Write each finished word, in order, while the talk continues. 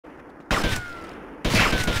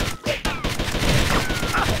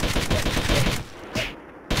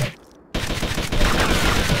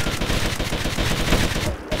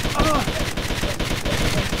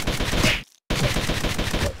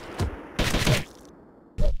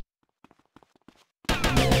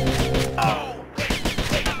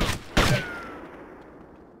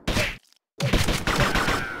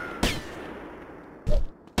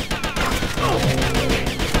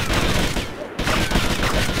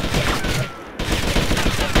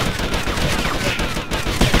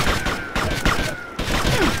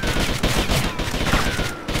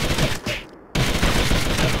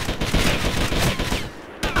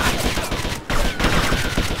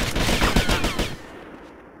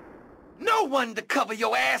one to cover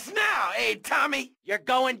your ass now, eh, Tommy? You're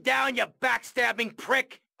going down, you backstabbing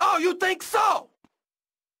prick! Oh, you think so?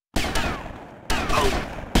 Oh.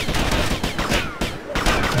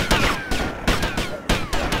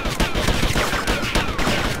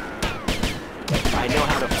 I know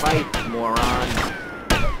how to fight, moron.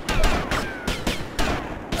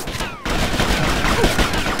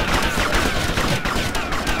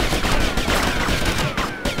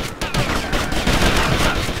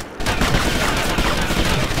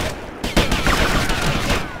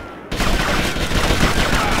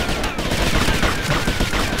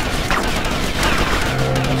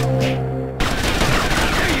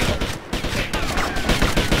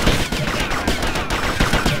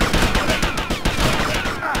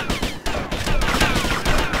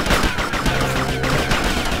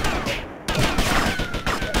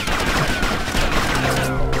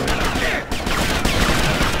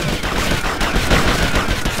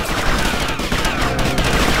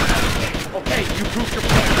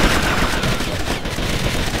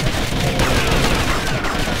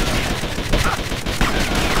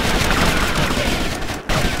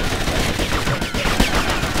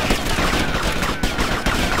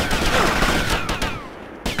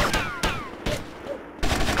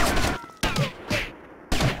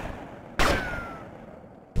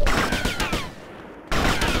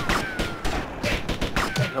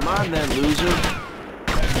 Come on then, loser.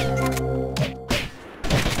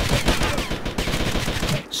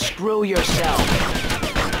 Screw yourself.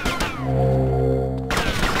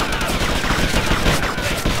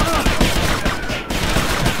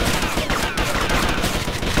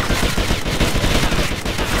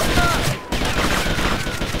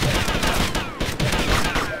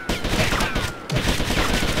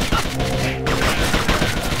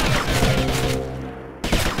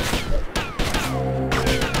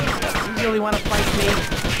 You really want to fight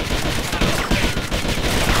me?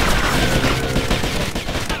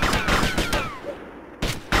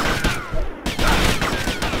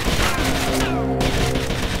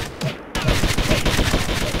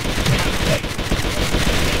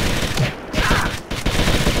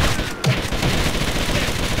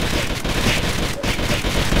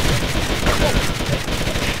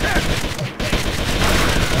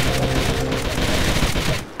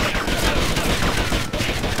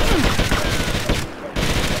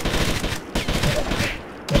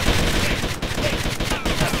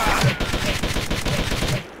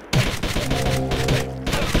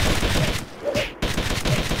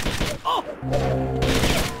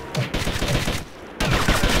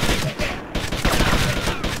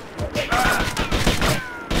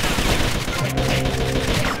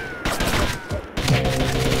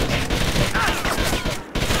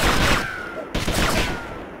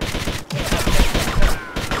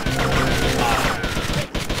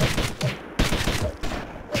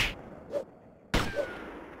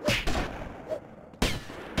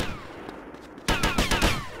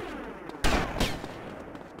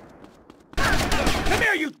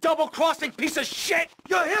 You double-crossing piece of shit!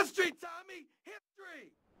 Your history, Tommy!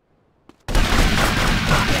 History!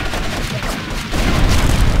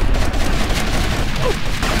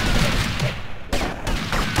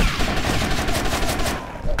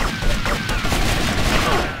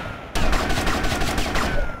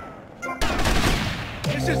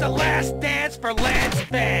 This is the last dance for Lance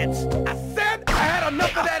fans! I said I had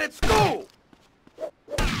enough of that at school!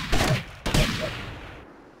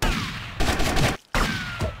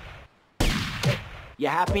 You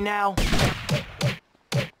happy now?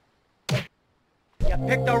 You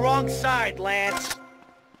picked the wrong side, Lance.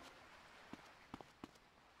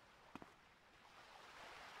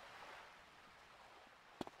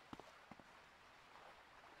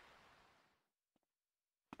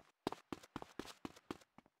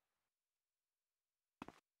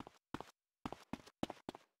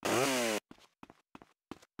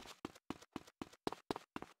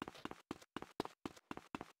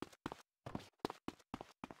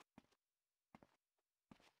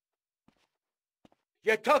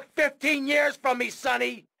 You took 15 years from me,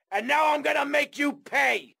 Sonny, and now I'm gonna make you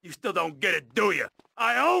pay! You still don't get it, do you?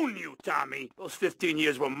 I own you, Tommy! Those 15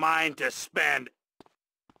 years were mine to spend.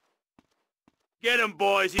 Get him,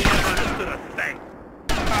 boys, he never understood a thing.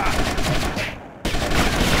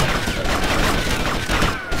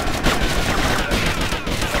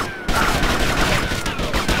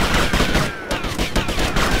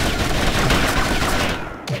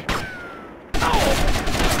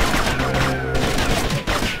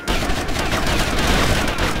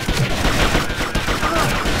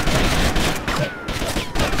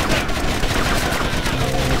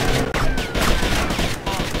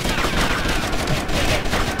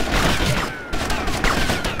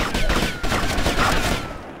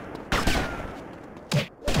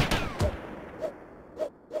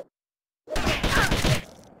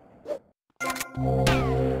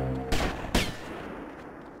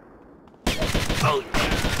 Oh,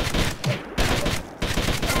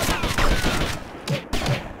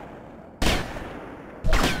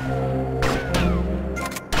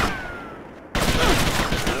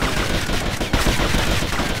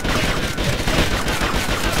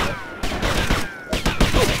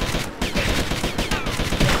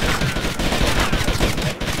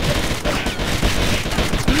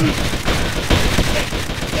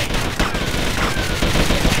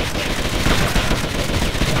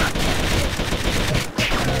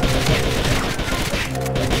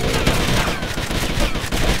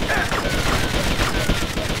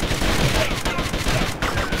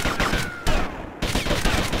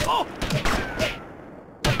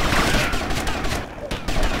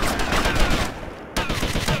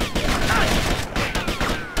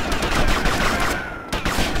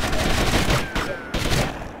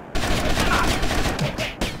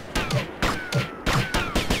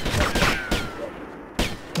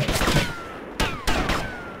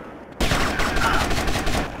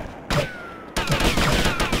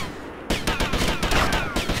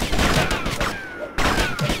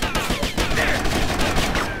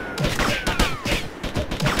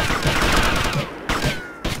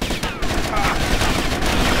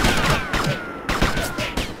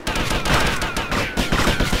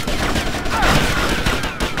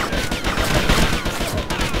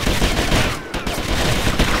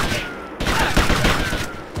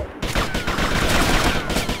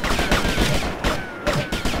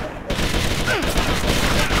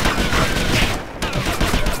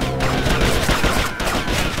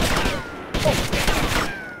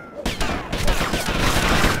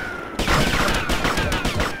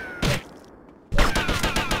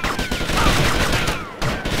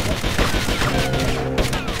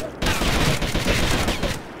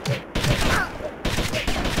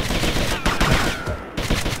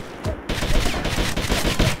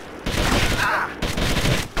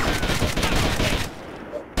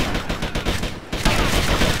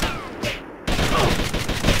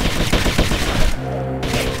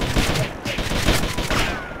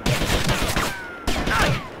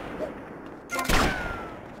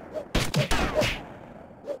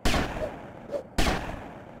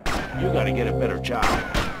 You gotta get a better job.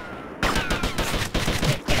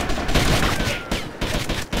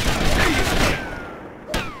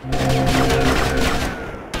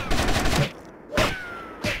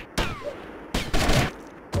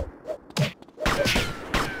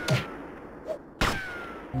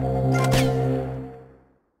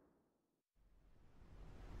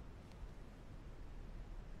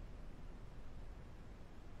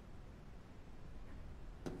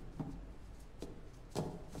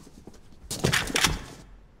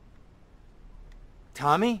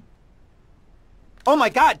 Tommy? Oh my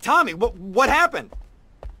God, Tommy, what happened?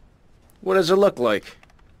 What does it look like?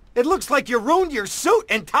 It looks like you ruined your suit,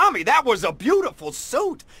 and Tommy, that was a beautiful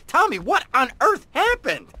suit. Tommy, what on earth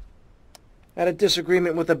happened? Had a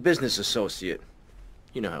disagreement with a business associate.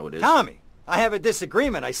 You know how it is. Tommy, I have a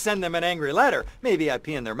disagreement. I send them an angry letter. Maybe I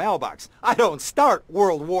pee in their mailbox. I don't start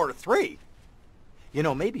World War III. You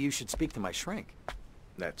know, maybe you should speak to my shrink.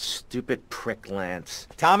 That stupid prick Lance.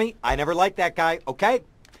 Tommy, I never liked that guy, okay?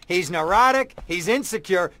 He's neurotic, he's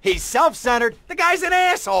insecure, he's self-centered. The guy's an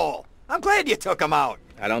asshole. I'm glad you took him out.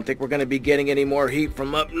 I don't think we're gonna be getting any more heat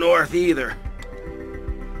from up north either.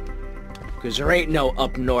 'Cause there ain't no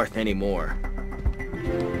up north anymore.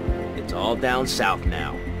 It's all down south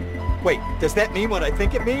now. Wait, does that mean what I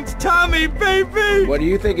think it means? Tommy, baby! What do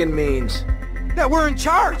you think it means? That we're in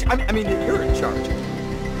charge. I mean that you're in charge.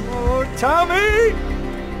 Oh, Tommy!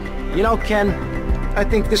 You know, Ken, I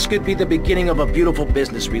think this could be the beginning of a beautiful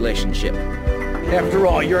business relationship. After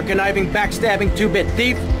all, you're a conniving, backstabbing two-bit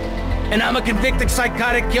thief, and I'm a convicted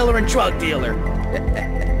psychotic killer and drug dealer.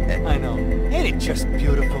 I know. Ain't it just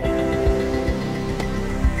beautiful?